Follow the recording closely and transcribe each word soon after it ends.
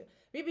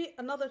Maybe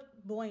another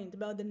point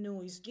about the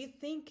noise. Do you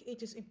think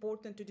it is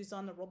important to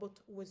design a robot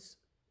with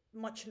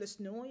much less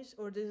noise,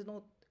 or is it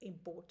not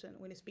important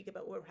when you speak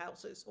about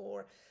warehouses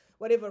or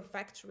whatever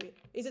factory?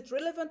 Is it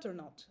relevant or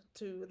not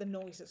to the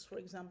noises, for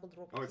example, the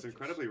robot Oh, it's produce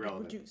incredibly will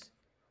relevant. produce?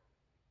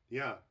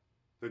 Yeah,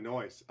 the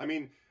noise. I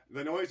mean,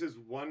 the noise is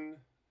one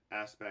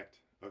aspect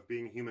of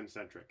being human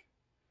centric.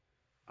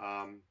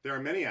 There are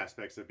many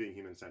aspects of being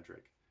human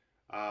centric.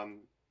 Um,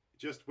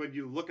 just when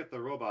you look at the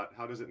robot,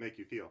 how does it make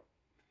you feel?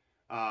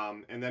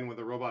 And then when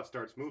the robot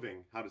starts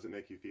moving, how does it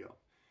make you feel?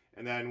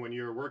 And then when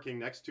you're working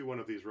next to one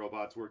of these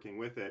robots, working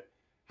with it,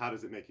 how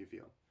does it make you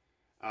feel?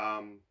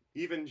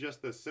 Even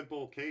just the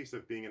simple case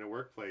of being in a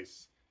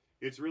workplace,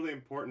 it's really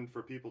important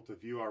for people to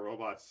view our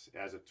robots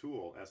as a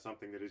tool, as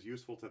something that is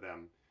useful to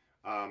them.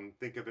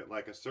 Think of it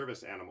like a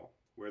service animal,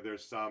 where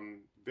there's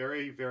some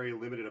very, very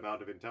limited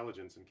amount of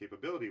intelligence and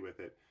capability with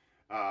it,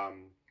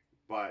 um,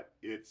 but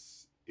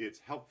it's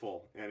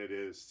helpful and it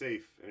is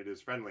safe and it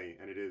is friendly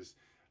and it is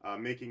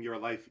making your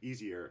life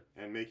easier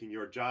and making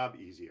your job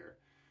easier.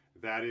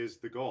 That is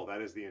the goal.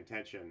 That is the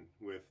intention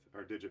with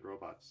our digit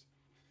robots.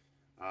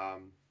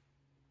 Um,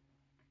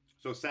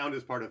 so sound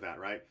is part of that,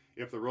 right?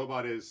 If the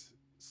robot is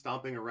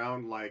stomping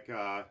around like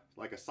a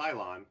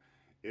Cylon,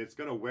 it's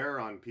going to wear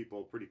on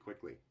people pretty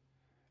quickly.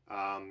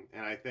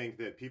 And I think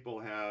that people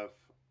have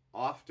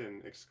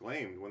often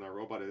exclaimed when a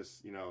robot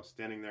is,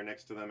 standing there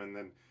next to them, and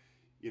then,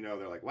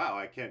 they're like, "Wow,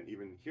 I can't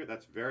even hear.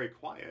 That's very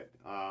quiet."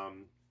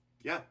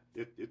 Yeah,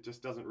 it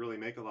just doesn't really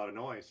make a lot of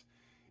noise.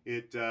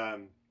 It,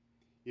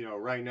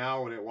 right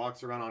now when it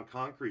walks around on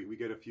concrete, we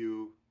get a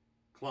few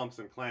clumps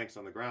and clanks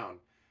on the ground.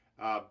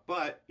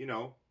 But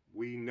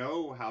we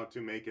know how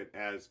to make it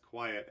as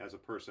quiet as a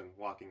person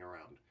walking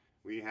around.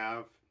 We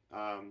have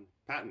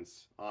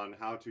patents on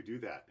how to do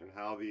that and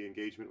how the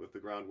engagement with the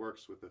ground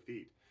works with the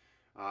feet.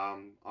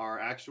 Our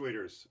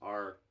actuators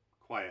are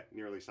quiet,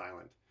 nearly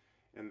silent.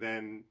 And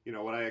then,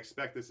 what I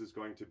expect this is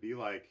going to be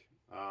like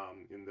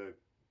in the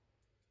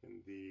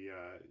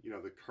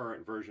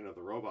current version of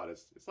the robot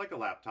is it's like a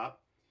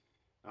laptop.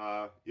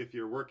 If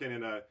you're working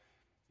in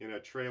a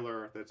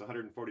trailer that's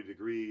 140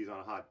 degrees on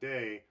a hot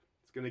day,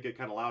 it's going to get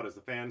kind of loud as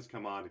the fans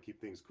come on to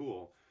keep things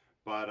cool.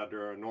 But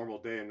under a normal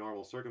day and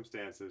normal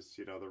circumstances,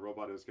 the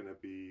robot is going to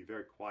be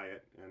very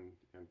quiet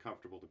and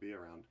comfortable to be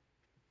around.